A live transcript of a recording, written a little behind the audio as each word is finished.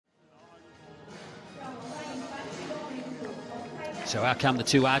So out come the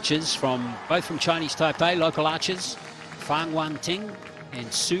two archers both from Chinese Taipei, local archers, Fang Ting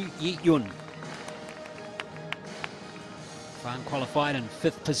and Su Yi-yun. Fang qualified in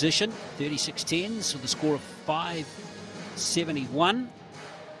 5th position, 36-10s with a score of 571. And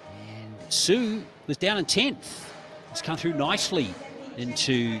Su was down in 10th. He's come through nicely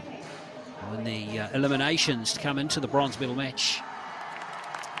into the eliminations to come into the bronze medal match.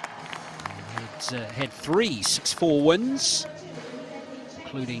 Had 3 6-4 wins,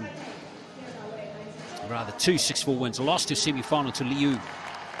 including rather 2 6-4 wins. Lost to semi-final to Liu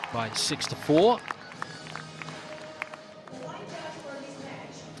by 6-4.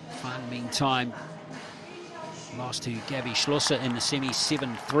 Fang, meantime, lost to Gabby Schlosser in the semi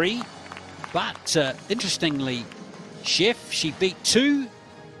 7-3. But interestingly, Chef, she beat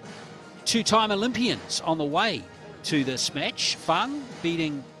two-time Olympians on the way to this match. Fang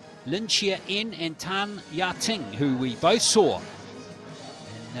beating Lin Chia-en and Tan Ya-ting, who we both saw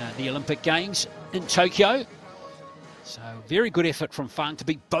in the Olympic Games in Tokyo. So very good effort from Fang to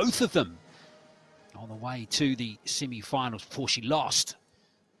beat both of them on the way to the semi-finals before she lost.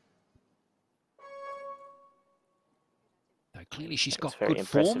 Though clearly she's got good form. Very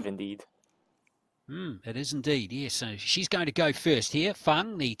impressive indeed. It is indeed, yes. So she's going to go first here.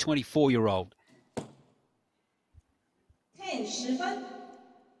 Fang, the 24-year-old.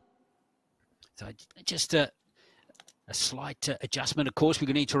 So just a slight adjustment. Of course, we're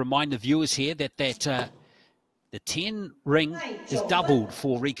going to need to remind the viewers here that the 10 ring is doubled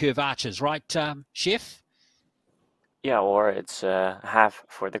for recurve archers, right, Chef? Yeah, or it's half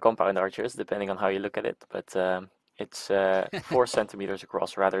for the compound archers, depending on how you look at it. But it's 4 centimeters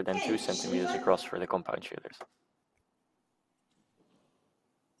across rather than 2 centimeters across for the compound shooters.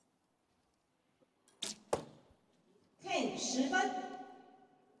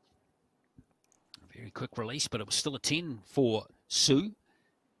 Very quick release, but it was still a 10 for Su.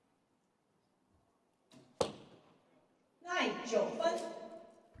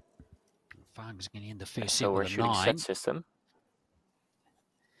 Fang's going to end the first set with a 9. So we're shooting set system.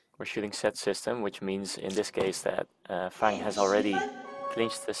 We're shooting set system, which means in this case that Fang has already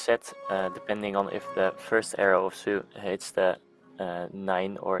clinched the set, depending on if the first arrow of Su hits the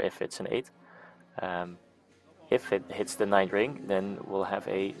 9 or if it's an 8. If it hits the 9 ring, then we'll have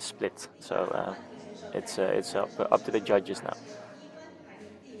a split. So it's up to the judges now.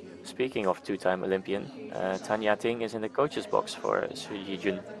 Speaking of two-time Olympian, Tan Ya-ting is in the coach's box for Su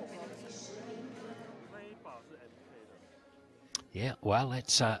Yi-jun. Yeah, well,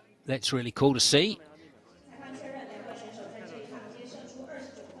 that's really cool to see.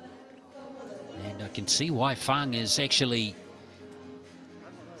 And I can see why Fang is actually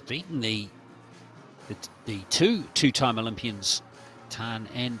beaten the two-time Olympians, Tan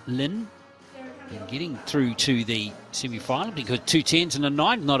and Lin, and getting through to the semi-final, because 2 10s and a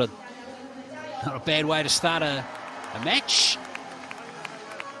 9, not a bad way to start a match.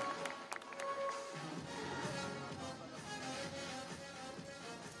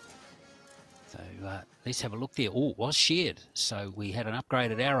 So let's have a look there. Oh, it was shared. So we had an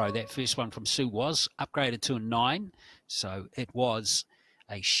upgraded arrow. That first one from Su was upgraded to a 9. So it was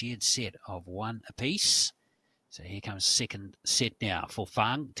a shared set of 1 apiece. So here comes second set now for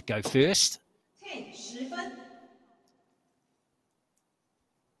Fang to go first.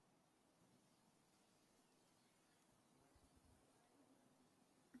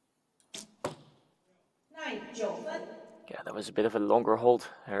 Yeah, that was a bit of a longer hold.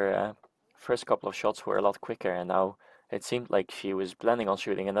 Her first couple of shots were a lot quicker, and now it seemed like she was planning on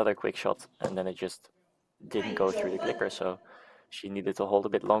shooting another quick shot, and then it just didn't go through the clicker, so she needed to hold a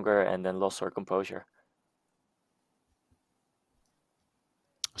bit longer and then lost her composure.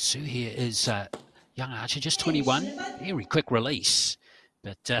 Su here is young archer, just 21. Very quick release,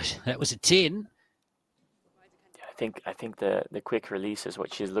 but that was a 10. I think the quick release is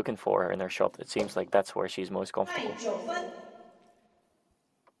what she's looking for in her shot. It seems like that's where she's most comfortable.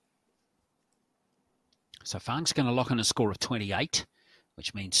 So Fang's going to lock in a score of 28,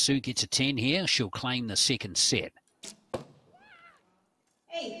 which means Su gets a 10 here. She'll claim the second set.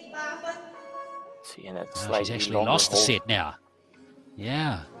 See, and it's she's actually lost the set now.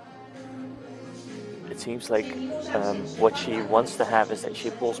 Yeah. It seems like what she wants to have is that she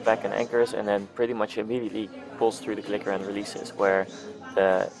pulls back and anchors and then pretty much immediately pulls through the clicker and releases, where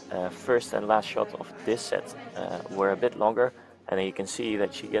the first and last shot of this set were a bit longer, and then you can see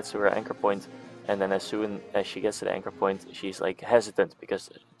that she gets to her anchor point, and then as soon as she gets to the anchor point, she's like hesitant because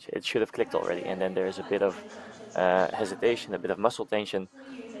it should have clicked already, and then there's a bit of hesitation, a bit of muscle tension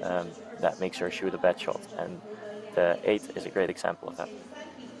that makes her shoot a bad shot, and the 8 is a great example of that.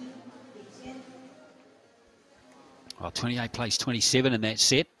 Well, 28 plays 27 in that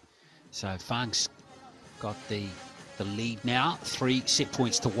set. So Fang's got the lead now, 3 set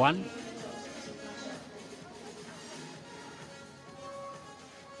points to 1.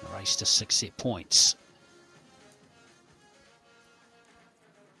 The race to 6 set points.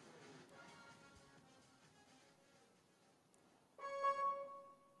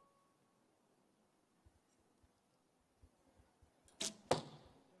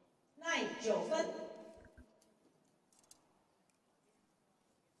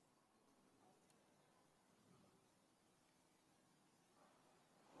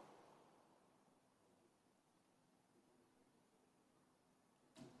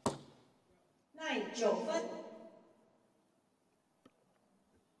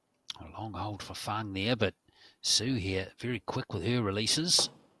 A long hold for Fang there, but Sue here very quick with her releases.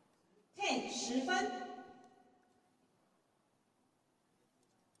 10 分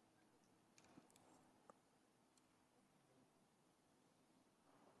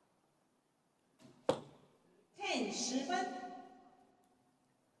 10 分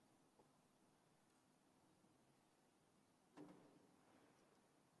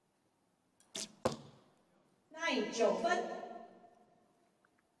 9 分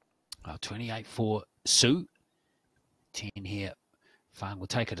 28 for Sue. 10 here. Fang will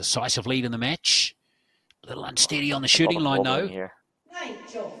take a decisive lead in the match. A little unsteady on the shooting line, though. Here. I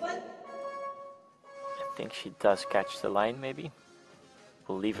think she does catch the line, maybe.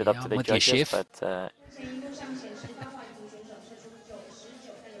 We'll leave it up to the judges, you, but...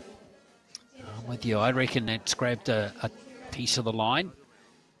 I'm with you. I reckon that's grabbed a piece of the line.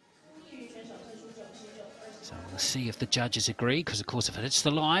 So we'll see if the judges agree, because, of course, if it hits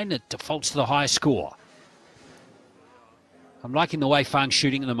the line, it defaults to the higher score. I'm liking the way Fang's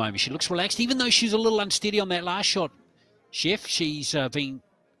shooting at the moment. She looks relaxed, even though she's a little unsteady on that last shot, Chef. She's been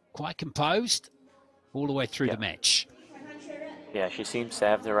quite composed all the way through the match. Yeah, she seems to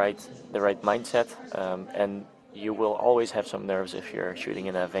have the right mindset, and you will always have some nerves if you're shooting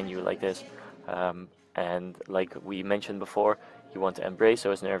in a venue like this. And like we mentioned before, you want to embrace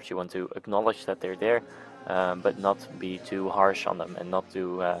those nerves. You want to acknowledge that they're there, but not be too harsh on them, and not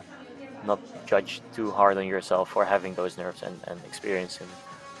judge too hard on yourself for having those nerves and experiencing.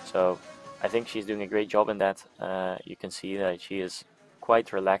 So I think she's doing a great job in that. You can see that she is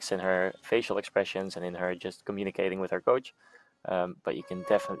quite relaxed in her facial expressions and in her just communicating with her coach. But you can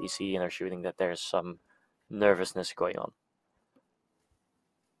definitely see in her shooting that there's some nervousness going on.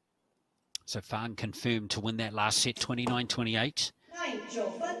 So Fang confirmed to win that last set, 29-28.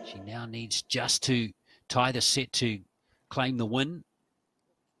 She now needs just to tie the set to claim the win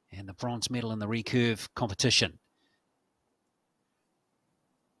and the bronze medal in the recurve competition.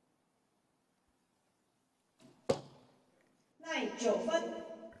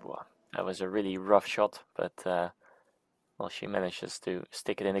 Wow, that was a really rough shot, but well, she manages to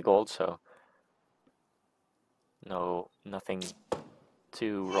stick it in the gold, so nothing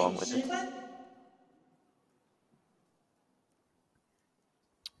too wrong with it.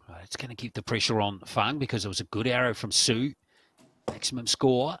 Right, it's going to keep the pressure on Fang because it was a good arrow from Sue. Maximum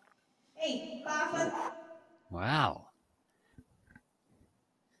score. 8 Wow.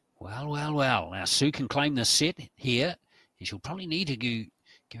 Well. Now Sue can claim this set here. And she'll probably need to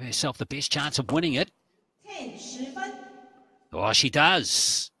give herself the best chance of winning it. 10 Oh, she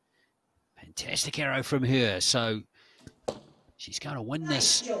does. Fantastic arrow from her. So she's going to win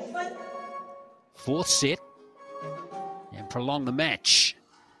this 4th set and prolong the match.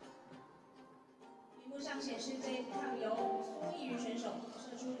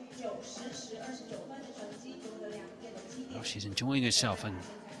 Oh, she's enjoying herself. And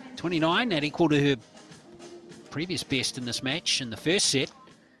 29, that equal to her previous best in this match in the first set.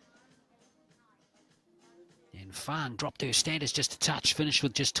 And Fang dropped her status just a touch, finished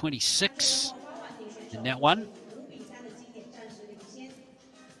with just 26 in that one.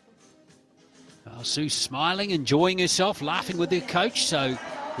 Oh, Sue's smiling, enjoying herself, laughing with her coach. So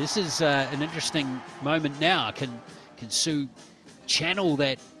this is an interesting moment now. Can Sue channel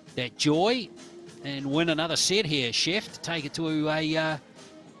that joy and win another set here, Chef, to take it to a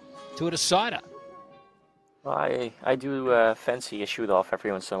decider? Well, I do fancy a shoot-off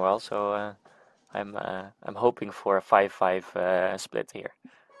every once in a while, so I'm hoping for a 5-5 split here.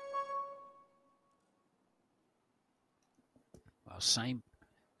 Well, same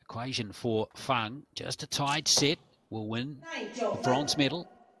equation for Fang. Just a tied set will win the bronze medal.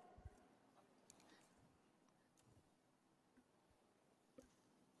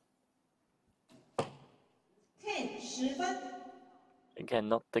 Again,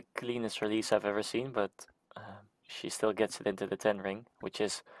 not the cleanest release I've ever seen, but she still gets it into the 10 ring, which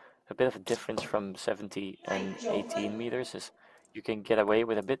is a bit of a difference from 70 and 18 meters is you can get away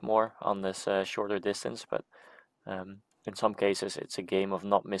with a bit more on this shorter distance, but in some cases it's a game of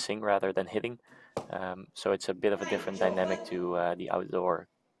not missing rather than hitting. So it's a bit of a different dynamic to the outdoor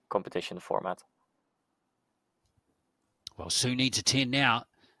competition format. Well, Sue needs a 10 now.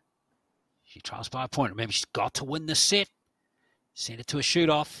 She tries by a point. Remember, she's got to win the set. Send it to a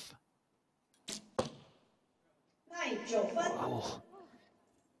shoot-off. Oh,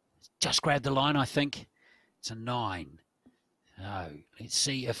 just grabbed the line, I think. It's a 9. So let's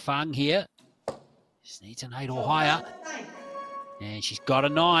see if Fang here just needs an 8 or higher. And she's got a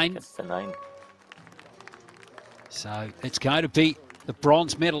 9. It's the 9. So it's going to be the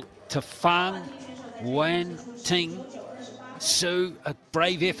bronze medal to Fang, Wan, Ting, Sue. A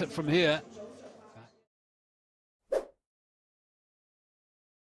brave effort from her.